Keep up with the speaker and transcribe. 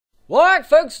Alright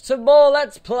folks, to more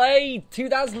Let's Play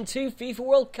 2002 FIFA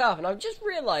World Cup, and I've just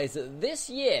realised that this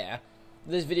year,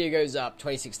 this video goes up,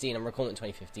 2016, I'm recording it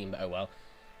in 2015, but oh well,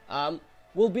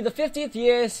 will be the 50th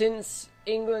year since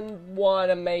England won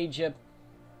a major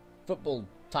football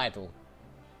title.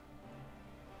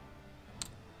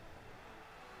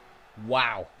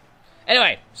 Wow.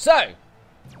 Anyway, so,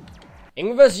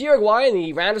 England vs Uruguay in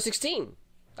the round of 16.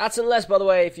 That's unless, by the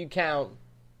way, if you count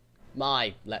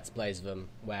my Let's Plays of them,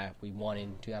 where we won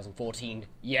in 2014,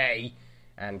 yay,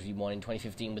 and we won in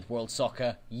 2015 with World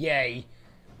Soccer, yay,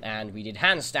 and we did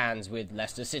handstands with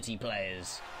Leicester City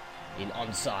players in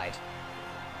onside.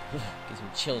 Gives me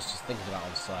chills just thinking about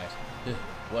onside.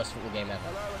 Worst football game ever.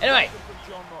 Anyway,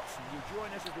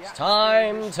 it's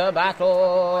time to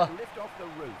battle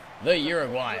the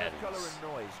Uruguayans.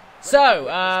 So,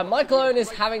 Michael Owen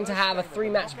is having to have a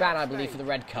 3-match ban, I believe, for the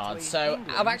red card. So,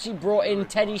 I've actually brought in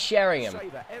Teddy Sheringham,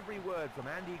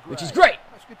 which is great.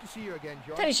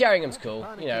 Teddy Sheringham's cool.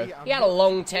 You know, he had a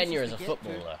long tenure as a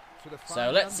footballer.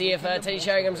 So, let's see if Teddy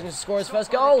Sheringham's going to score his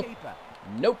first goal.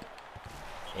 Nope.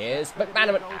 Here's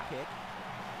McManaman.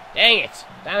 Dang it.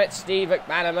 Damn it, Steve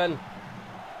McManaman.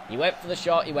 He went for the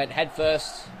shot. He went head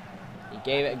first. He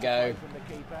gave it a go.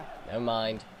 Never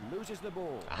mind.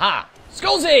 Aha!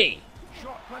 Scalzi!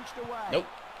 Nope.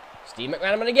 Steve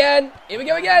McManaman again. Here we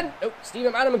go again. Nope. Steve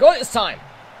McManaman got it this time.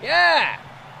 Yeah!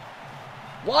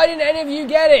 Why didn't any of you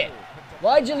get it?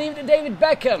 Why'd you leave it to David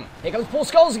Beckham? Here comes Paul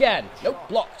Scholes again. Nope.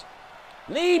 Blocked.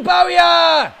 Lee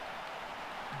Bowyer!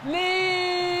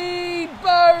 Lee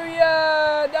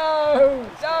Bowyer! No!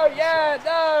 No! Yeah!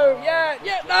 No! Yeah!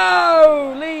 Yeah!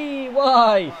 No! Lee!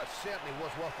 Why?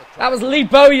 That was Lee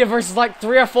Bowyer versus like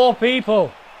 3 or 4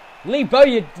 people. Lee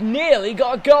Bowyer nearly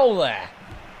got a goal there.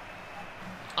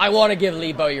 I want to give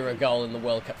Lee Bowyer a goal in the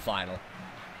World Cup final.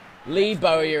 Lee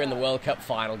Bowyer in the World Cup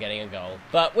final getting a goal.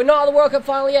 But we're not at the World Cup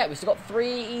final yet. We've still got 3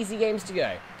 easy games to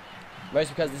go.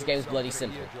 Mostly because this game is bloody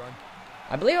simple.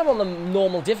 I believe I'm on the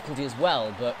normal difficulty as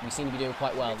well, but we seem to be doing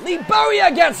quite well. Lee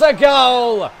Bowyer gets a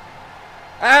goal!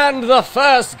 And the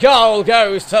first goal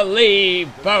goes to Lee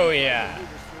Bowyer.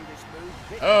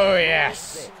 Oh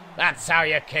yes, that's how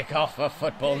you kick off a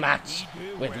football match,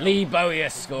 with Lee Bowyer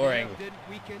scoring.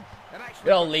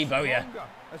 Good old Lee Bowyer.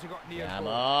 Come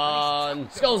on,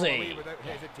 Scalzi.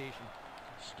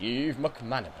 Steve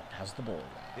McManaman has the ball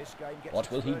now.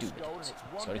 What will he do with it?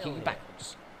 He's going to kick it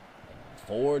backwards.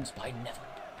 Forwards by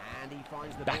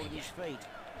Neville. Back again.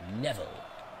 Neville.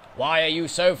 Why are you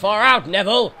so far out,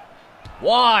 Neville?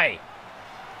 Why?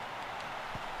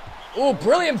 Oh,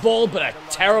 brilliant ball, but a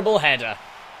terrible header.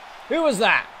 Who was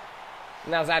that?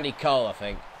 And that was Andy Cole, I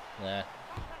think. Yeah.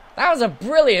 That was a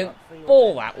brilliant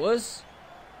ball, that was.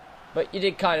 But you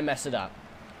did kind of mess it up.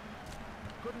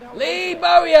 Lee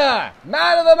Bowyer!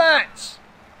 Man of the match!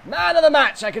 Man of the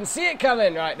match! I can see it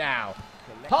coming right now.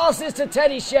 Passes to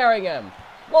Teddy Sheringham.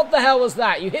 What the hell was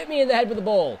that? You hit me in the head with the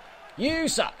ball. You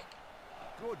suck.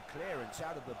 Good clearance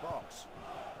out of the box.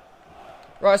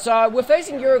 Right, so we're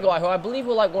facing Uruguay, who I believe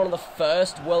were like one of the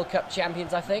first World Cup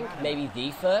champions, I think. Maybe the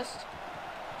first.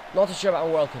 Not too sure about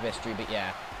World Cup history, but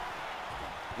yeah.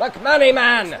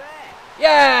 McManaman!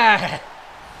 Yeah!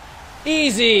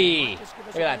 Easy!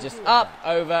 Look at that, just up,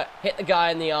 over, hit the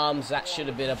guy in the arms. That should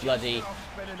have been a bloody...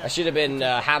 That should have been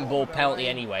a handball penalty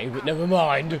anyway, but never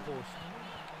mind.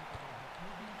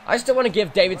 I still want to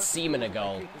give David Seaman a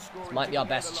goal. This might be our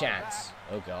best chance.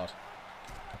 Oh, God.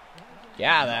 Get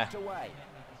out of there.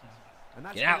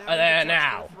 Get out of there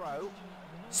now.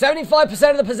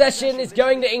 75% of the possession is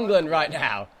going to England right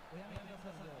now.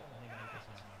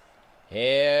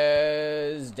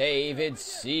 Here's David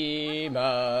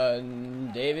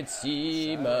Seaman. David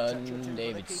Seaman.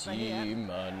 David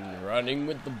Seaman. Running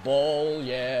with the ball,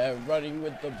 yeah. Running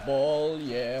with the ball,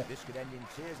 yeah.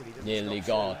 Nearly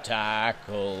got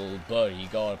tackled, but he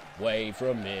got away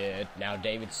from it. Now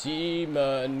David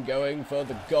Seaman going for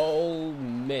the goal.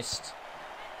 Missed.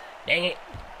 Dang it.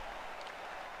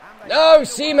 No,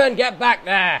 Seaman, get back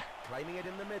there.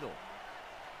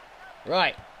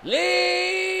 Right.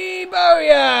 Lee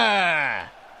Bowyer!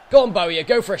 Go on, Bowyer,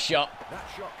 go for a shot. That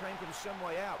shot came from some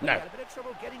way out. No. He had a bit of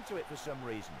trouble getting to it for some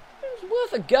reason. It was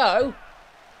worth a go.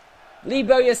 Lee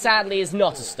Bowyer, sadly, is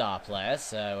not a star player,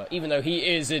 so even though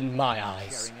he is in my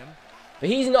eyes. But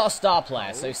he's not a star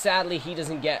player, so sadly he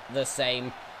doesn't get the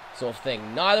same sort of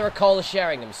thing. Neither are Cole or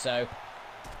Sheringham, so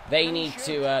they need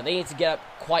to get up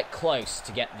quite close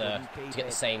to get the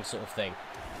same sort of thing.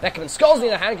 Beckham and Scholes, on the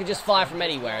other hand, can just fire from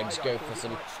anywhere and just go for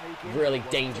some really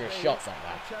dangerous shots like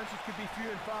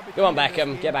that. Go on,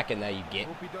 Beckham. Get back in there, you git.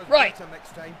 Right.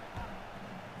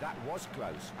 That was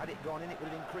close. Had it gone in, it would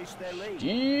have increased their lead.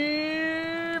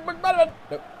 McManaman!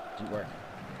 Nope, didn't work.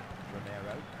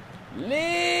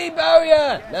 Lee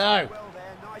Bowyer! No.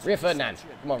 Rio Ferdinand.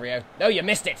 Come on, Rio. No, you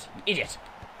missed it. You idiot.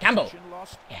 Campbell.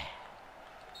 Yeah.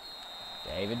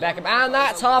 David Beckham. And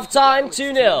that's half-time,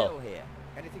 2-0.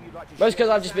 Most because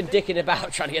I've just been dicking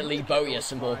about trying to get Lee Bowyer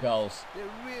some more goals.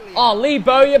 Oh, Lee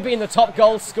Bowyer being the top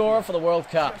goal scorer for the World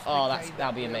Cup. Oh,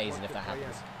 that'll be amazing if that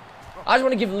happens. I just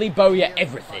want to give Lee Bowyer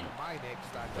everything.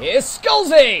 Here's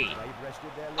Scalzi!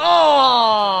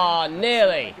 Oh,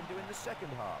 nearly.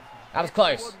 That was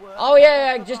close. Oh,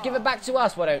 yeah, just give it back to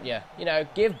us, why don't you? You know,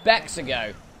 give Bex a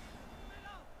go.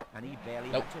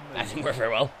 Nope, that didn't work very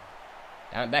well.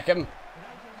 Down Beckham.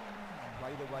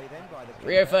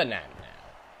 Rio Ferdinand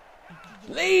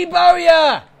now. Lee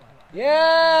Bowyer!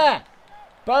 Yeah!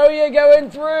 Bowyer going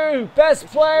through. Best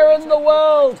player in the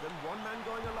world.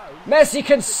 Messi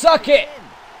can suck it.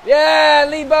 Yeah,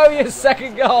 Lee Bowyer's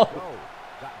second goal.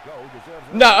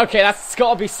 No, okay, that's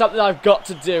got to be something I've got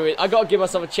to do. I've got to give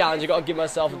myself a challenge. I've got to give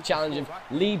myself a challenge of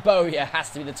Lee Bowyer has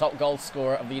to be the top goal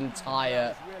scorer of the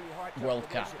entire World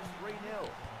Cup.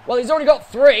 Well, he's already got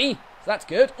 3, so that's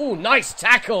good. Ooh, nice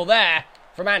tackle there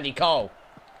from Andy Cole.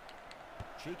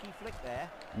 Cheeky flick there.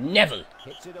 Neville.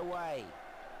 Hits it away.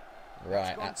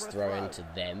 Right, that's throw into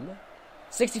them.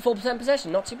 64%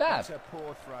 possession, not too bad. That's a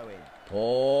poor throw in.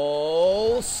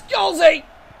 Paul Scalzi!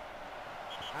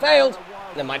 Failed.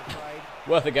 Never mind.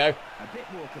 Worth a go. A bit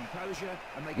more composure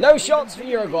and No shots for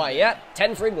Uruguay yet.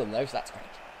 10 for England though, so that's great.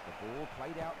 The ball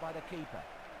played out by the keeper.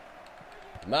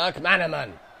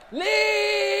 McManaman.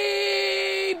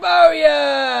 Lee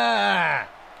Bowyer!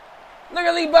 Look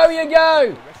at Lee Bowyer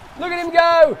go! Look at him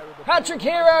go! Hat-trick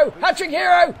hero! Hat-trick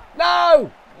hero!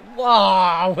 No!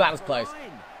 Wow, that was close.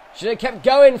 Should have kept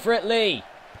going for it, Lee.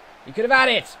 You could have had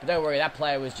it. But don't worry, that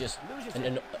player was just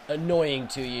annoying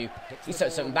to you. He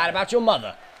said something bad about your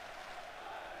mother.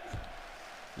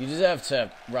 You deserve to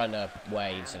run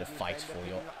away instead of fight for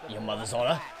your mother's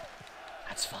honour.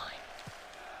 That's fine.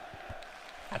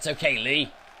 That's okay,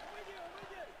 Lee.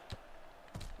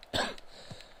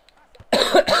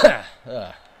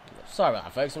 Sorry about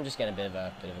that, folks. I'm just getting a bit of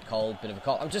a cold.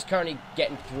 I'm just currently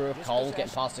getting through a cold,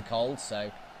 getting past a cold.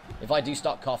 So if I do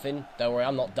start coughing, don't worry,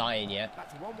 I'm not dying yet.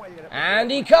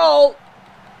 Andy Cole.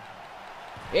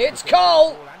 It's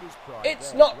Cole.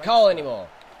 It's not Cole anymore.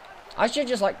 I should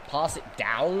just like pass it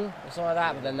down or something like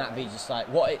that, but then that'd be just like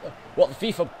what the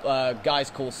FIFA guys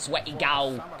call sweaty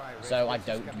goal. So I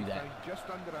don't do that.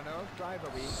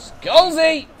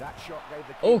 Scalzi!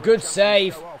 Oh, good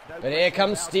save. But here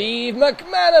comes Steve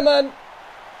McManaman.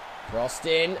 Crossed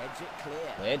in.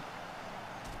 Cleared.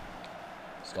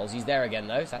 Scalzi's there again,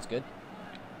 though, so that's good.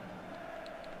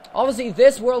 Obviously,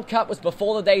 this World Cup was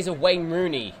before the days of Wayne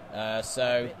Rooney.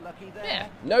 So, yeah,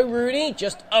 no Rooney,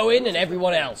 just Owen and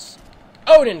everyone else.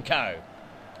 Owen and co.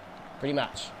 Pretty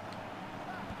much.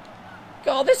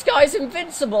 God, this guy's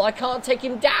invincible. I can't take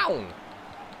him down.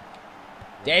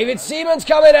 David Seaman's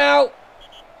coming out.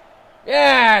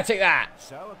 Yeah, take that.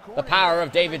 The power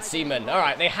of David Seaman. All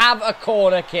right, they have a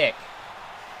corner kick.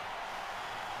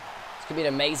 It's going to be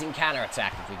an amazing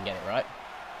counter-attack if we can get it right.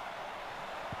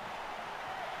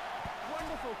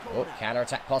 Oh,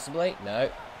 counter-attack possibly.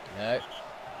 No, no.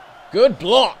 Good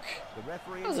block.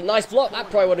 That was a nice block.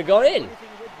 That probably would have gone in.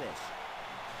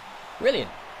 Brilliant.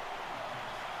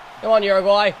 Come on,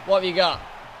 Uruguay. What have you got?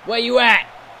 Where you at?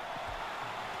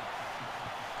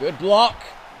 Good block.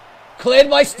 Cleared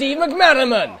by Steve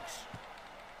McManaman.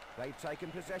 They've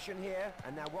taken possession here,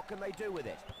 and now what can they do with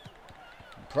it?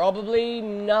 Probably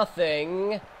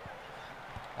nothing.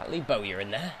 That Lee Bowyer in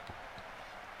there.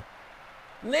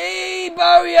 Lee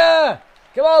Bowyer!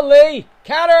 Come on, Lee.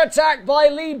 Counter-attack by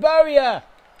Lee Bowyer.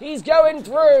 He's going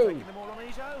through.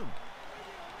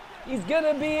 He's going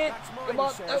to be it. Come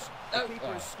on. The keeper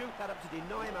has scooped that up to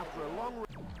deny him after a long...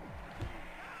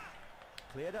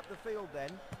 Cleared up the field then.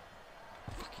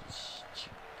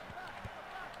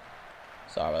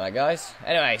 Sorry about that, guys.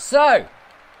 Anyway, so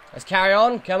let's carry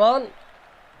on. Come on.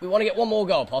 We want to get one more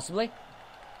goal, possibly.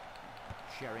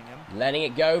 Sheringham. Letting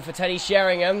it go for Teddy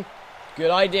Sheringham.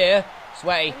 Good idea.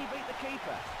 Sweaty.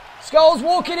 Scholes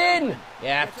walking in.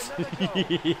 Yeah.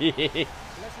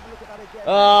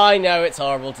 Oh, I know it's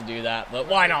horrible to do that, but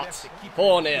why not?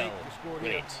 4-0.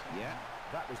 Brilliant. Yeah,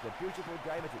 that was the beautiful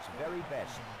game at its very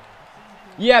best.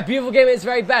 Yeah, beautiful game at its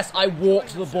very best. I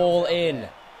walked the ball in.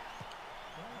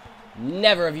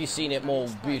 Never have you seen it more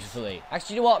beautifully.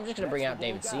 Actually, you know what? I'm just going to bring out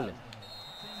David Seaman.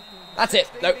 That's it.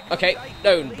 No, okay.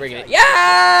 Don't bring it in.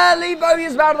 Yeah! Lee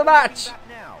Bowyer's man of the match.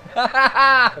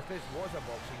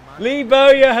 Lee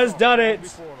Bowyer has done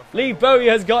it. Lee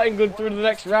Bowyer has got England through the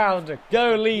next round.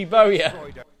 Go, Lee Bowyer.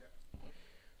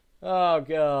 Oh,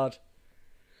 God.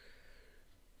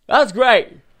 That's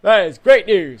great. That is great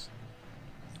news.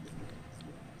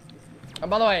 And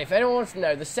by the way, if anyone wants to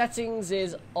know, the settings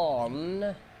is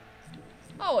on...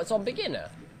 Oh, it's on beginner.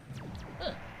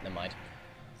 Huh, never mind.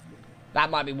 That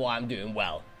might be why I'm doing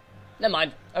well. Never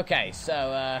mind. Okay, so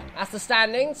that's the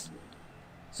standings.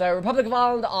 So Republic of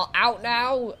Ireland are out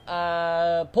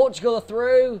now. Portugal are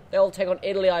through. They'll take on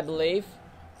Italy, I believe.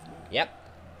 Yep.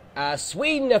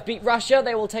 Sweden have beat Russia.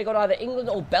 They will take on either England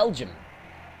or Belgium.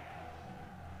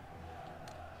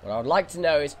 What I would like to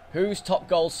know is who's top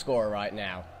goal scorer right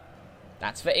now.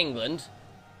 That's for England.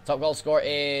 Top goal scorer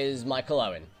is Michael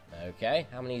Owen. Okay,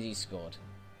 how many has he scored?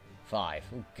 5.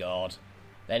 Oh, God.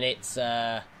 Then it's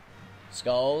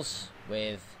Scholes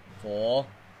with 4.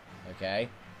 Okay.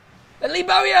 Then Lee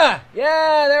Bowyer!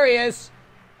 Yeah, there he is.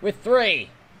 With 3.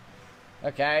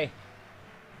 Okay.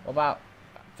 What about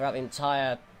throughout the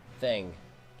entire thing?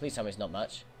 Please tell me it's not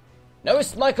much. No,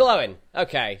 it's Michael Owen.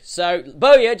 Okay, so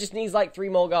Bowyer just needs like 3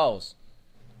 more goals.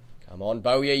 Come on,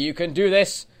 Bowyer, you can do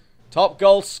this. Top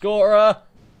goal scorer.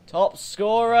 Top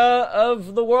scorer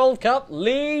of the World Cup.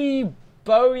 Lee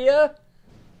Bowyer.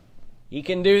 He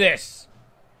can do this.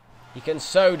 He can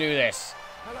so do this.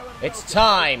 It's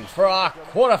time for our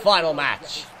quarter-final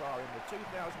match.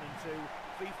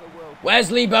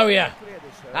 Where's Lee Bowyer?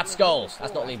 That's Scholes.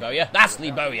 That's not Lee Bowyer. That's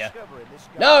Lee Bowyer.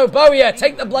 No, Bowyer,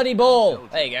 take the bloody ball.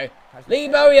 There you go. Lee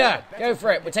Bowyer, go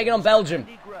for it. We're taking on Belgium.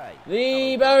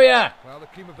 Lee Bowyer.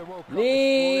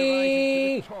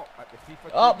 Lee.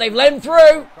 Oh, they've let him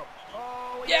through.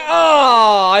 Yeah.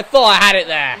 Oh, I thought I had it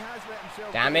there.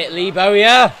 Damn it, Lee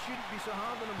Bowyer.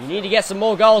 You need to get some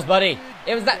more goals, buddy.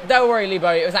 It was that. Don't worry, Lee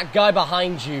Bowyer. It was that guy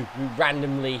behind you who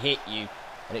randomly hit you,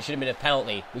 and it should have been a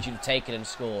penalty, which you'd have taken and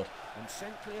scored.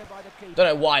 Don't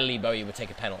know why Lee Bowyer would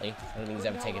take a penalty. I don't think he's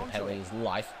ever taken a penalty in his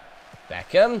life.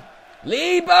 Beckham.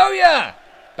 Lee Bowyer!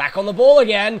 Back on the ball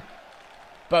again.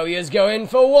 Bowyer's going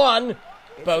for 1.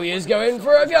 Bowyer's going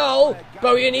for a goal.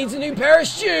 Bowyer needs a new pair of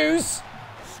shoes.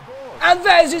 And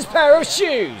there's his pair of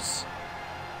shoes.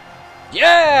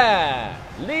 Yeah!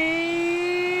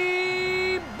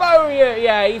 Lee Bowyer!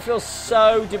 Yeah, he feels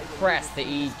so depressed that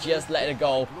he just let a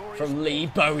goal from Lee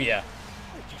Bowyer.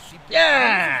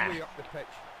 Yeah!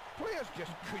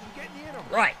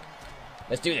 Right.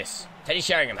 Let's do this. Teddy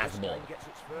Sheringham has the ball.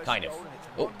 Kind of.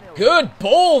 Oh, good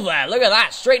ball there. Look at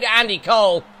that. Straight to Andy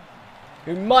Cole,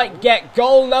 who might get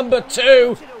goal number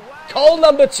 2. Goal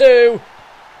number 2.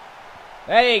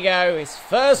 There you go. His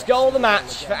first goal of the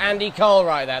match for Andy Cole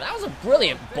right there. That was a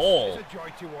brilliant ball.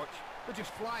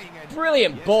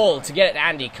 Brilliant ball to get it to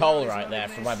Andy Cole right there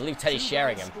from, I believe, Teddy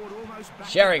Sheringham.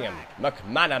 Sheringham.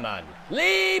 McManaman.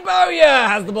 Lee Bowyer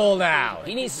has the ball now.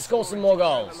 He needs to score some more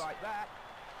goals.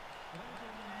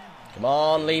 Come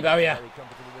on, Lee Bowyer.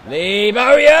 Lee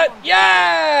Bowyer.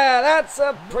 Yeah! That's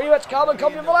a pretty much carbon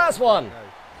copy of the last one.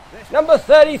 Number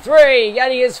 33,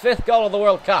 getting his 5th goal of the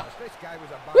World Cup.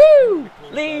 Woo!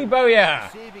 Lee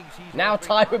Bowyer. Now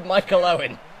tied with Michael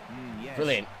Owen.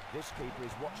 Brilliant.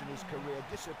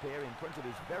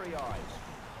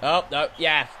 Oh, no,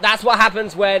 yeah. That's what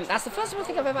happens when... That's the first time I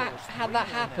think I've ever had that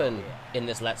happen in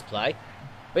this Let's Play.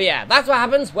 But yeah, that's what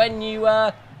happens when you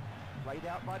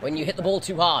hit the ball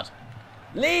too hard.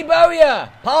 Lee Bowyer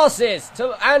passes to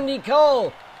Andy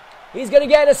Cole. He's going to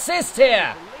get an assist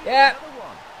here. Yeah.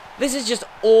 This is just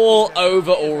all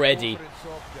over already.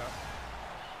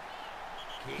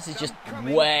 This is just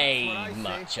way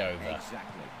much over.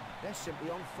 They're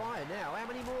simply on fire now. How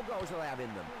many more goals will they have in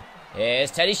them?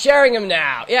 Here's Teddy Sheringham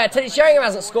now. Yeah, Teddy Sheringham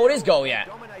hasn't scored his goal yet.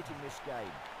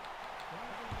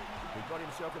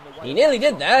 He nearly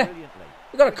did there.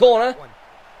 We got a corner.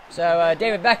 So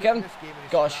David Beckham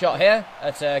got a shot here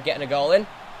at getting a goal in.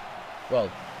 Well,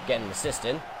 getting an assist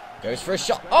in. Goes for a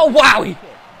shot. Oh, wow!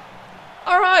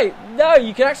 Alright, no,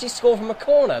 you can actually score from a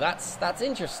corner. That's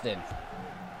interesting.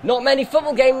 Not many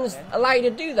football games allow you to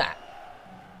do that.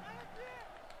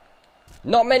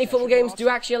 Not many football games do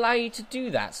actually allow you to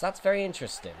do that, so that's very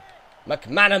interesting.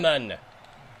 McManaman.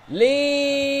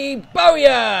 Lee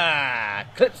Bowyer!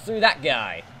 Clips through that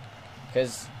guy.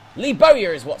 Because Lee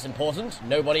Bowyer is what's important,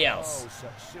 nobody else.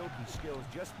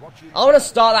 I want to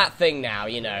start that thing now,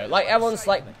 you know. Like, everyone's,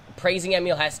 like, praising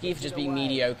Emil Heskey for just being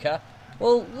mediocre.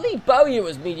 Well, Lee Bowyer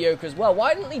was mediocre as well.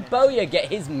 Why didn't Lee Bowyer get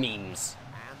his memes?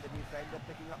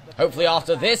 Hopefully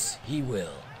after this, he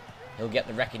will. He'll get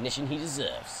the recognition he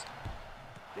deserves.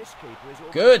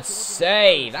 Good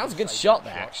save. That was a good shot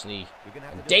there, actually.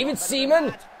 And David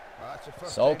Seaman.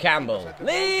 Sol Campbell.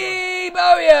 Lee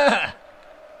Bowyer.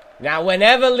 Now,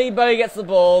 whenever Lee Bowyer gets the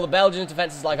ball, the Belgian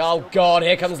defence is like, oh, God,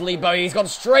 here comes Lee Bowyer. He's gone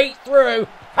straight through.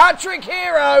 Hat-trick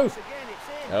hero.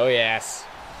 Oh, yes.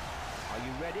 Are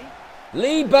you ready?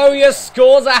 Lee Bowyer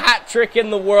scores a hat-trick in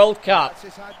the World Cup.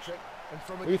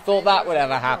 Who thought that would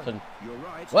ever happen?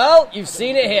 Well, you've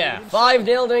seen it here.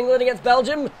 5-0 to England against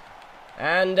Belgium.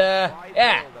 And,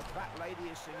 yeah.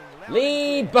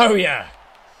 Lee Bowyer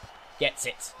gets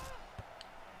it.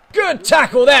 Good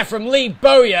tackle there from Lee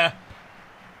Bowyer.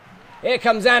 Here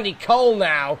comes Andy Cole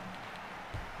now.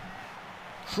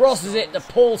 Crosses it to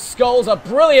Paul Scholes. A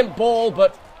brilliant ball,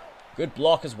 but good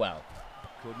block as well.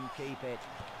 Couldn't keep it.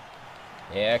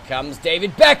 Here comes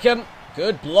David Beckham.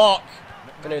 Good block.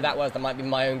 Don't know who that was. That might be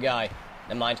my own guy.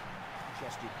 Never mind.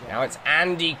 Now it's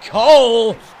Andy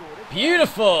Cole.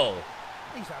 Beautiful.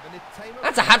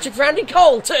 That's a hat-trick for Andy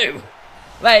Cole too.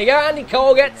 There you go. Andy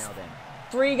Cole gets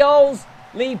 3 goals.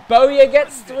 Lee Bowyer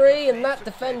gets 3. And that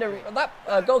defender, that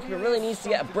goalkeeper really needs to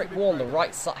get a brick wall on the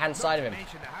right-hand side of him.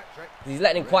 He's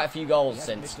letting in quite a few goals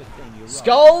since.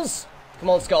 Scholes. Come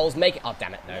on, Scholes. Make it. Oh,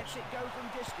 damn it. No.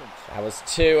 That was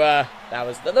too,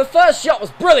 the first shot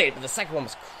was brilliant, but the second one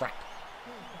was crap.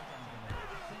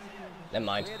 Never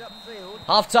mind.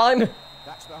 Half-time.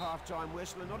 That's the half-time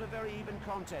whistle, and not a very even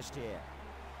contest here.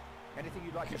 Anything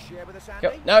you'd like to share with us,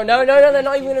 Andy? No, they're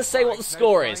not even going to say what the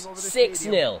score is.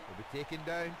 6-0.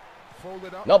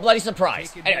 Not bloody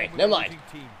surprised. Anyway, never mind.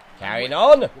 Carrying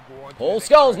on. Paul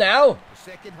Scholes now.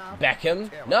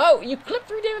 Beckham. No, you clipped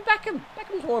through David Beckham.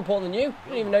 Beckham's more important than you. You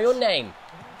don't even know your name.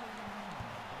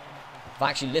 If I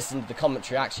actually listened to the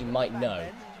commentary, I actually might know.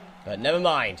 But never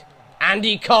mind.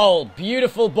 Andy Cole.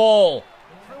 Beautiful ball.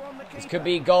 This could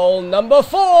be goal number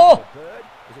 4.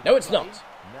 No, it's not.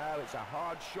 No, it's a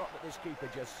hard shot that this keeper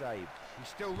just saved. He's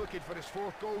still looking for his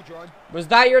 4th goal, John. Was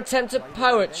that your attempt at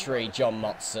poetry, John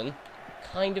Motson?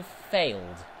 Kind of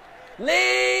failed.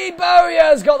 Lee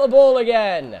Bowyer's got the ball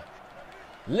again.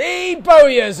 Lee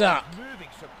Bowyer's up. Moving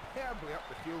superbly up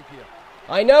the field here.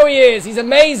 I know he is. He's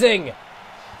amazing.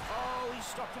 Oh, he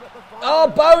stopped him at the final. Oh,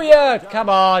 Bowyer. Come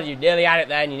on. You nearly had it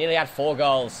then. You nearly had 4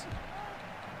 goals.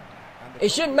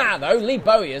 It shouldn't matter, though. Lee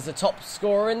Bowyer's the top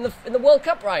scorer in the World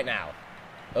Cup right now.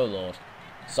 Oh, Lord.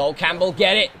 Sol Campbell,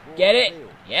 get it. Get it.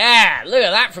 Yeah, look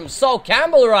at that from Sol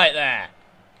Campbell right there.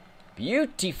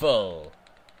 Beautiful.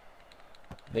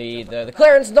 The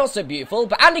clearance is not so beautiful,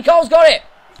 but Andy Cole's got it.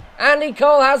 Andy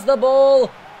Cole has the ball.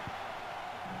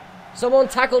 Someone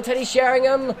tackle Teddy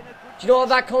Sheringham. Do you know what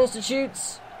that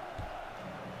constitutes?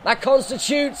 That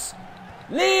constitutes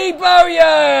Lee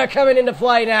Bowyer coming into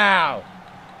play now.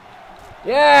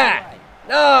 Yeah.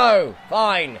 No.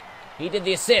 Fine. He did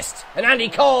the assist. And Andy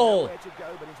Cole.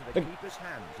 The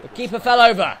keeper fell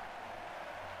over.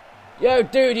 Yo,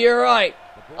 dude, you're right.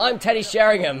 I'm Teddy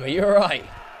Sheringham. You're right.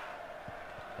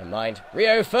 Never mind.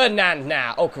 Rio Ferdinand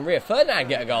now. Oh, can Rio Ferdinand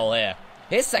get a goal here?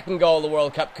 His 2nd goal of the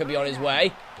World Cup could be on his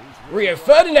way. Rio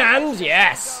Ferdinand,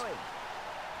 yes.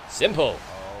 Simple.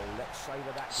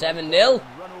 7-0.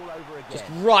 Just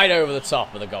right over the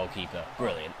top of the goalkeeper.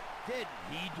 Brilliant.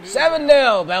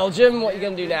 7-0, Belgium. What are you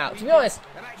going to do now? To be honest,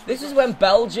 this is when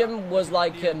Belgium was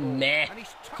like a meh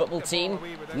football team.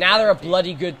 Now they're a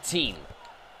bloody good team.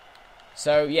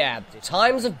 So, yeah,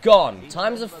 times have gone.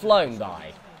 Times have flown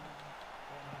by.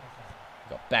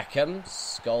 Got Beckham.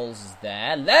 Scholes is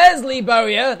there. There's Lee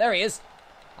Bowyer. There he is.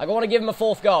 I want to give him a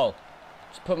 4th goal.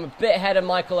 Just put him a bit ahead of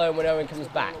Michael Owen when Owen comes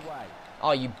back.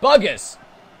 Oh, you buggers.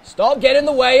 Stop getting in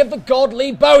the way of the god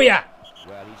Lee Bowyer.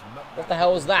 What the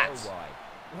hell was that?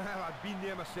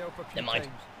 Never mind.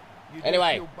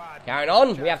 Anyway, carrying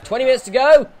on. We have 20 minutes to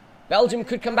go. Belgium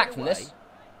could come back from this.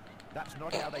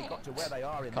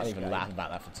 Can't even laugh about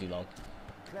that for too long.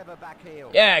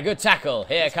 Yeah, good tackle.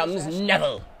 Here comes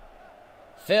Neville.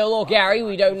 Phil or Gary,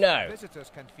 we don't know.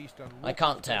 I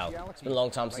can't tell. It's been a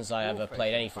long time since I ever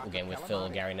played any football game with Phil or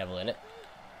Gary Neville in it.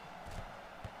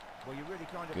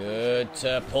 Good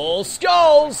to Paul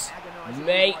Scholes.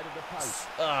 Mate.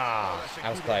 Ah,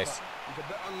 that was close.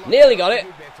 Nearly got it.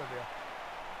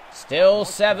 Still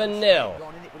 7-0.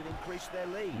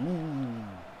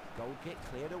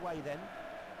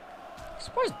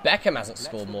 Surprised Beckham hasn't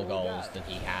scored more goals than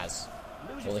he has.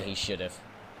 Or than he should have.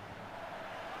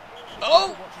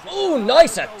 Oh! Oh,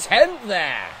 nice attempt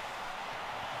there.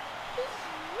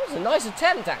 That was a nice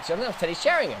attempt, actually. I mean, that was Teddy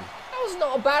Sheringham. That was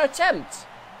not a bad attempt.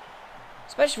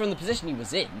 Especially from the position he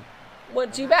was in. It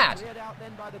wasn't too bad.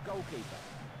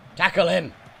 Tackle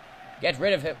him. Get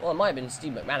rid of him. Well, it might have been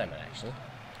Steve McManaman, actually.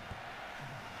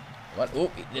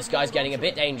 Oh, this guy's getting a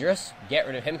bit dangerous. Get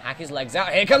rid of him. Hack his legs out.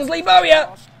 Here comes Lee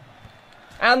Bowyer.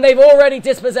 And they've already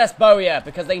dispossessed Bowyer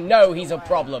because they know he's a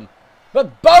problem.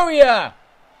 But Bowyer!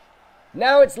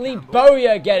 Now it's Lee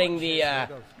Bowyer getting the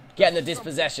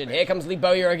dispossession. Here comes Lee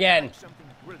Bowyer again.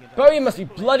 Bowyer must be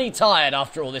bloody tired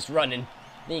after all this running.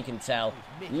 Then you can tell.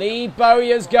 Lee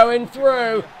Bowyer's going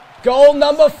through. Goal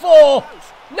number 4.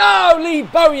 No, Lee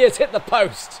Bowyer's hit the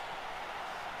post.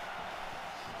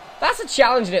 That's a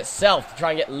challenge in itself to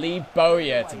try and get Lee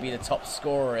Bowyer to be the top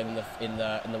scorer in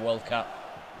the World Cup.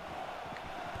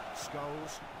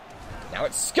 Now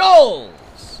it's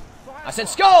Scholes. I said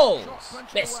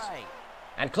Scholes. Missed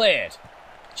and cleared,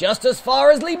 just as far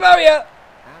as Lee Bowyer.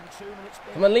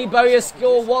 Come on, Lee Bowyer,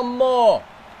 score one more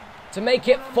to make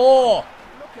it 4.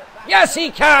 Yes,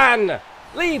 he can.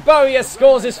 Lee Bowyer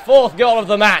scores his 4th goal of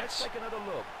the match.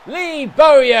 Lee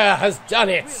Bowyer has done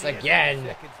it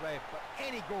again.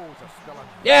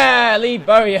 Yeah, Lee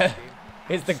Bowyer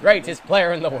is the greatest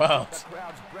player in the world.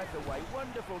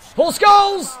 Paul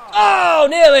Scholes! Oh,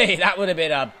 nearly! That would have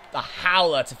been a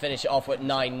howler to finish it off with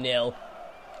 9-0.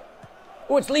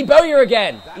 Oh, it's Lee Bowyer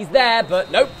again. He's there,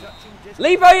 but nope.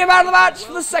 Lee Bowyer man of the match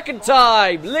for the 2nd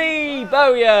time. Lee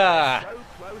Bowyer!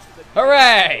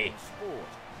 Hooray!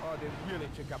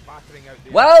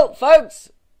 Well,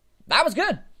 folks, that was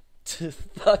good.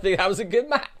 I think that was a good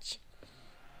match.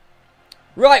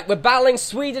 Right, we're battling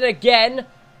Sweden again.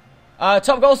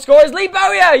 Top goal scorer is Lee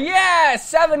Bowyer. Yeah,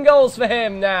 7 goals for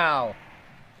him now.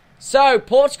 So,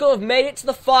 Portugal have made it to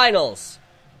the finals.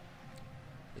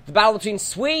 It's the battle between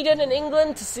Sweden and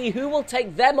England to see who will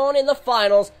take them on in the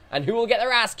finals and who will get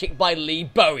their ass kicked by Lee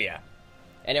Bowyer.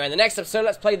 Anyway, in the next episode,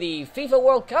 let's play the FIFA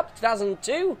World Cup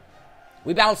 2002.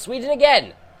 We battle Sweden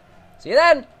again. See you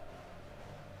then.